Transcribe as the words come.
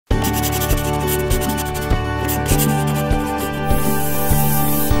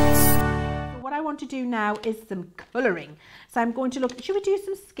do now is some colouring. So I'm going to look, should we do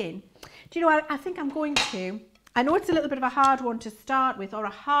some skin? Do you know what, I think I'm going to, I know it's a little bit of a hard one to start with, or a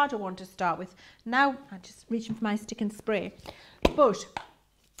harder one to start with. Now, I'm just reaching for my stick and spray. But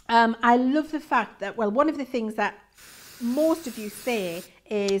I love the fact that, well, one of the things that most of you say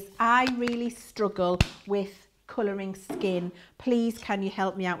is, I really struggle with colouring skin. Please, can you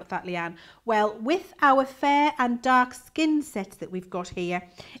help me out with that, Leanne? Well, with our fair and dark skin sets that we've got here,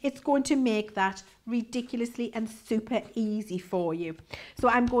 it's going to make that ridiculously and super easy for you. So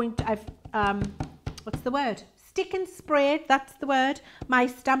I'm going to, what's the word? Stick and spray, that's the word, my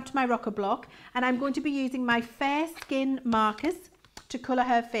stamped my rocker block, and I'm going to be using my fair skin markers to colour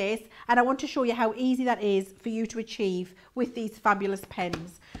her face, and I want to show you how easy that is for you to achieve with these fabulous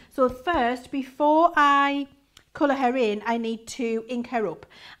pens. So first, before I colour her in, I need to ink her up,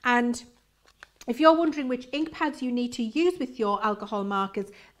 and if you're wondering which ink pads you need to use with your alcohol markers,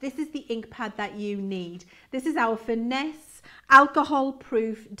 this is the ink pad that you need. This is our Finesse alcohol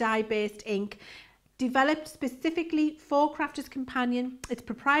proof dye-based ink, developed specifically for Crafters Companion. It's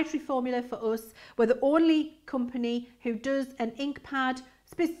proprietary formula for us. We're the only company who does an ink pad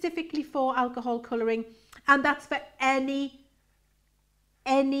specifically for alcohol colouring, and that's for any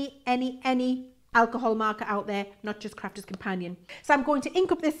alcohol marker out there, not just Crafters Companion. So I'm going to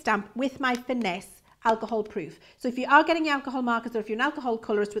ink up this stamp with my Finesse alcohol proof. So if you are getting alcohol markers, or if you're an alcohol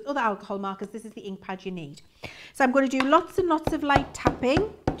colourist with other alcohol markers, this is the ink pad you need. So I'm going to do lots and lots of light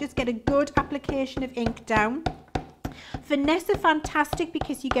tapping, just get a good application of ink down. Finesse are fantastic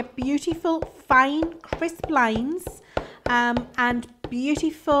because you get beautiful fine crisp lines, and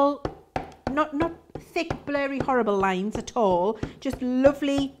beautiful, not thick blurry horrible lines at all, just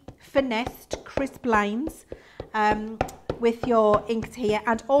lovely finessed crisp lines with your inks here,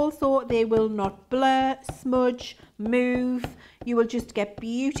 and also they will not blur, smudge, move. You will just get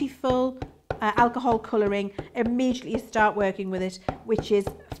beautiful alcohol colouring immediately you start working with it, which is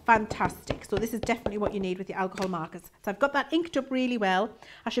fantastic. So this is definitely what you need with your alcohol markers. So I've got that inked up really well.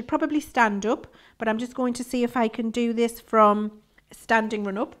 I should probably stand up, but I'm just going to see if I can do this from standing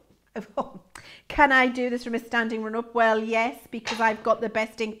run up. Can I do this from a standing run up? Well, yes, because I've got the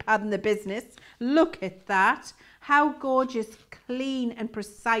best ink pad in the business. Look at that. How gorgeous, clean and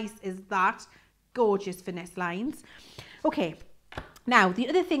precise is that? Gorgeous finesse lines. Okay, now the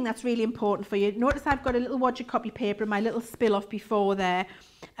other thing that's really important for you, notice I've got a little wad of copy paper and my little spill off before there.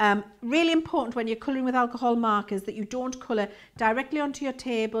 Really important when you're colouring with alcohol markers that you don't colour directly onto your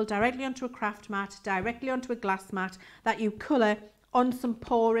table, directly onto a craft mat, directly onto a glass mat, that you colour on some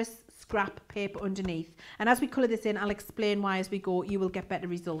porous scrap paper underneath. And as we colour this in, I'll explain why as we go. You will get better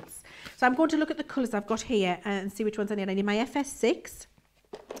results. So I'm going to look at the colours I've got here and see which ones I need. I need my FS6.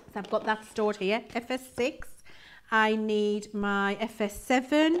 So I've got that stored here, FS6. I need my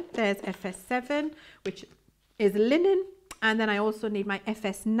FS7. There's FS7, which is linen. And then I also need my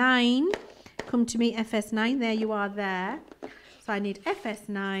FS9. Come to me, FS9. There you are there. So I need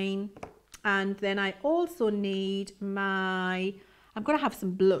FS9. And then I also need my, I'm going to have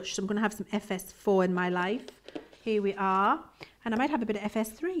some blush. So I'm going to have some FS4 in my life. Here we are. And I might have a bit of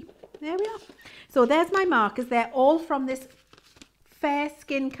FS3. There we are. So there's my markers. They're all from this Fair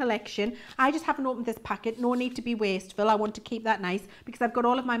Skin collection. I just haven't opened this packet. No need to be wasteful. I want to keep that nice because I've got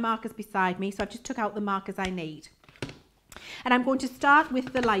all of my markers beside me. So I just took out the markers I need. And I'm going to start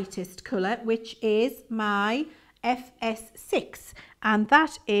with the lightest colour, which is my FS6. And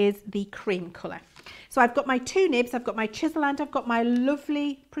that is the cream colour. So I've got my two nibs, I've got my chisel, and I've got my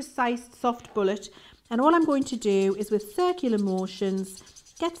lovely, precise, soft bullet. And all I'm going to do is with circular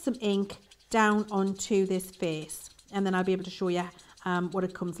motions, get some ink down onto this face. And then I'll be able to show you what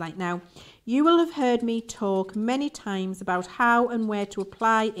it comes like. Now, you will have heard me talk many times about how and where to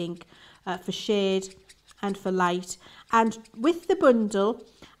apply ink for shade and for light. And with the bundle,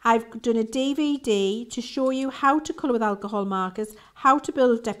 I've done a DVD to show you how to colour with alcohol markers, how to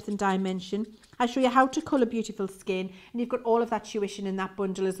build depth and dimension. I show you how to colour beautiful skin, and you've got all of that tuition in that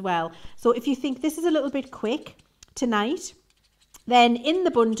bundle as well. So if you think this is a little bit quick tonight, then in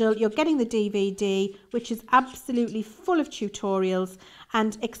the bundle you're getting the DVD, which is absolutely full of tutorials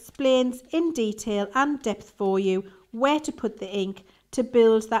and explains in detail and depth for you where to put the ink to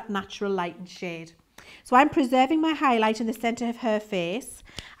build that natural light and shade. So I'm preserving my highlight in the centre of her face.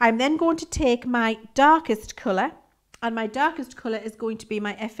 I'm then going to take my darkest colour, and my darkest colour is going to be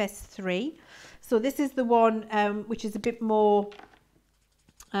my FS3. So this is the one which is a bit more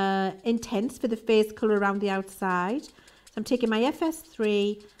intense for the face colour around the outside. So I'm taking my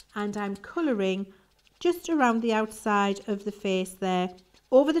FS3 and I'm colouring just around the outside of the face there,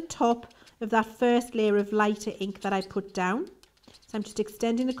 over the top of that first layer of lighter ink that I put down. So I'm just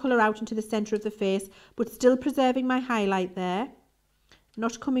extending the colour out into the centre of the face, but still preserving my highlight there.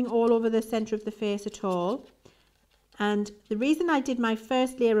 Not coming all over the centre of the face at all. And the reason I did my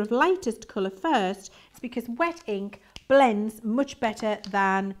first layer of lightest colour first is because wet ink blends much better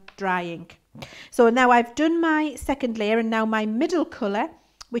than dry ink. So now I've done my second layer, and now my middle colour,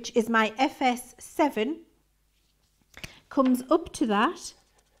 which is my FS7, comes up to that,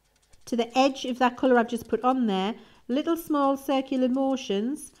 to the edge of that colour I've just put on there, little small circular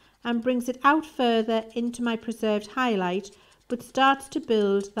motions, and brings it out further into my preserved highlight, but starts to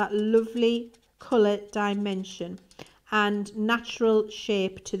build that lovely colour dimension and natural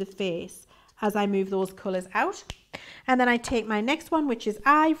shape to the face as I move those colours out. And then I take my next one, which is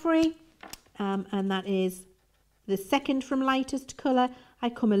ivory, and that is the second from lightest colour. I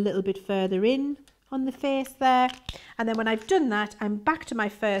come a little bit further in on the face there, and then when I've done that, I'm back to my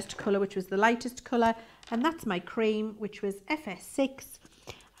first colour, which was the lightest colour, and that's my cream, which was FS6.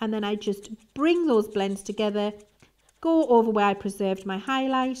 And then I just bring those blends together, go over where I preserved my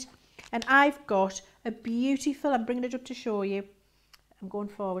highlight, and I've got a beautiful, I'm bringing it up to show you, I'm going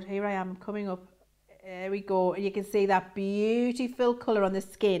forward, here I am, coming up, there we go, and you can see that beautiful colour on the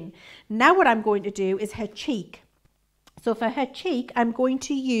skin. Now what I'm going to do is her cheek. So for her cheek, I'm going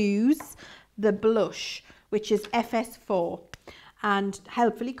to use the blush, which is FS4, and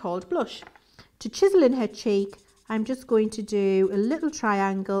helpfully called blush. To chisel in her cheek, I'm just going to do a little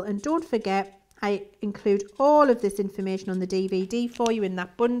triangle, and don't forget, I include all of this information on the DVD for you in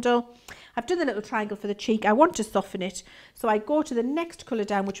that bundle. I've done the little triangle for the cheek. I want to soften it, so I go to the next colour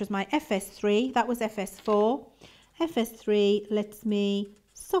down, which was my FS3. That was FS4. FS3 lets me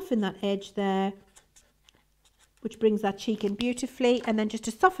soften that edge there, which brings that cheek in beautifully. And then just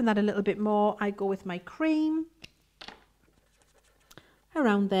to soften that a little bit more, I go with my cream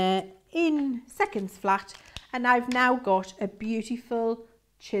around there in seconds flat, and I've now got a beautiful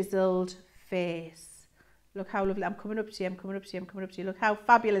chiseled face. Look how lovely. I'm coming up to you, I'm coming up to you, I'm coming up to you. Look how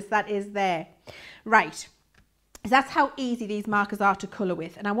fabulous that is there. Right, that's how easy these markers are to colour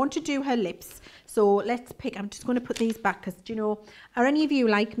with. And I want to do her lips. So let's pick, I'm just going to put these back, because, do you know, are any of you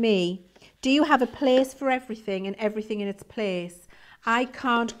like me? Do you have a place for everything and everything in its place? I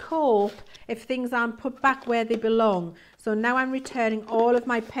can't cope if things aren't put back where they belong. So now I'm returning all of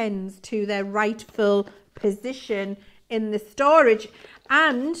my pens to their rightful position in the storage.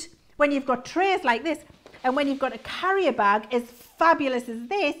 And when you've got trays like this, and when you've got a carrier bag as fabulous as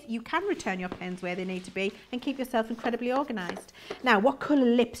this, you can return your pens where they need to be and keep yourself incredibly organised. Now, what colour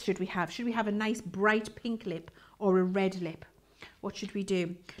lips should we have? Should we have a nice bright pink lip or a red lip? What should we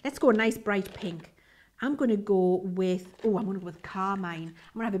do? Let's go a nice bright pink. I'm going to go with, I'm going to go with carmine.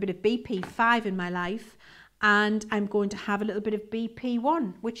 I'm going to have a bit of BP5 in my life, and I'm going to have a little bit of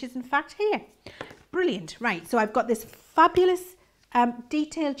BP1, which is in fact here. Brilliant. Right, so I've got this fabulous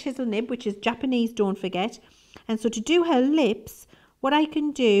detailed chisel nib, which is Japanese, don't forget. And so to do her lips, what I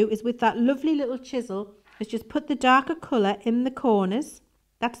can do is with that lovely little chisel is just put the darker colour in the corners.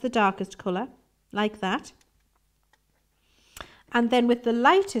 That's the darkest colour, like that. And then with the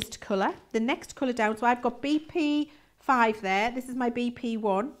lightest colour, the next colour down, so I've got BP5 there, this is my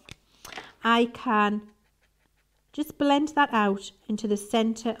BP1. I can just blend that out into the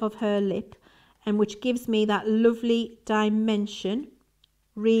centre of her lip, and which gives me that lovely dimension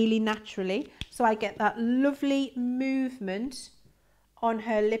really naturally. So I get that lovely movement on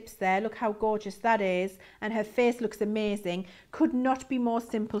her lips there. Look how gorgeous that is. And her face looks amazing. Could not be more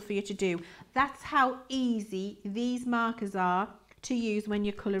simple for you to do. That's how easy these markers are to use when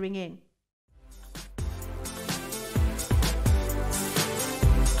you're colouring in.